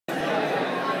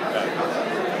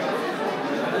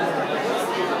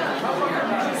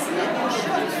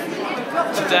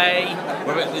Today,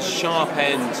 we're at the sharp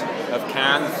end of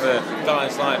Cannes for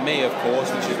guys like me, of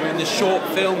course, which is we're in the short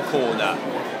film corner.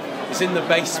 It's in the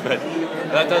basement.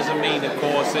 That doesn't mean, of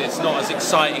course, that it's not as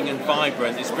exciting and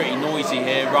vibrant. It's pretty noisy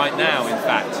here right now, in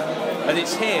fact. And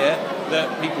it's here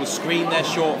that people screen their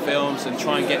short films and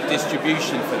try and get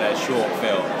distribution for their short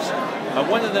films.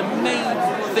 And one of the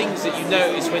main things that you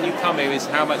notice when you come here is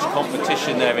how much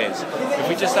competition there is. If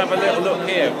we just have a little look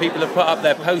here, people have put up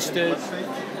their posters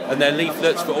and their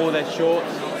leaflets for all their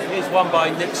shorts. Here's one by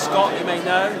Nick Scott, you may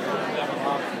know.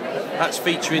 That's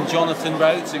featuring Jonathan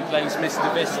Rhodes, who plays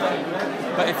Mr.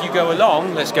 Vista. But if you go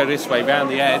along, let's go this way, round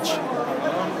the edge.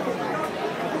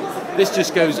 This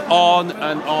just goes on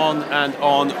and on and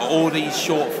on, all these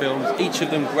short films, each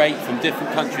of them great from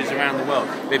different countries around the world.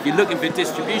 But if you're looking for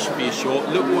distribution for your short,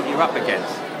 look what you're up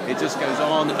against. It just goes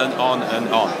on and on and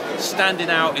on. Standing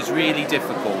out is really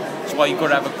difficult. That's why you've got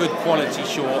to have a good quality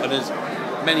short and as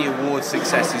many award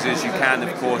successes as you can,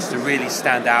 of course, to really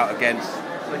stand out against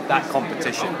that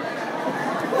competition.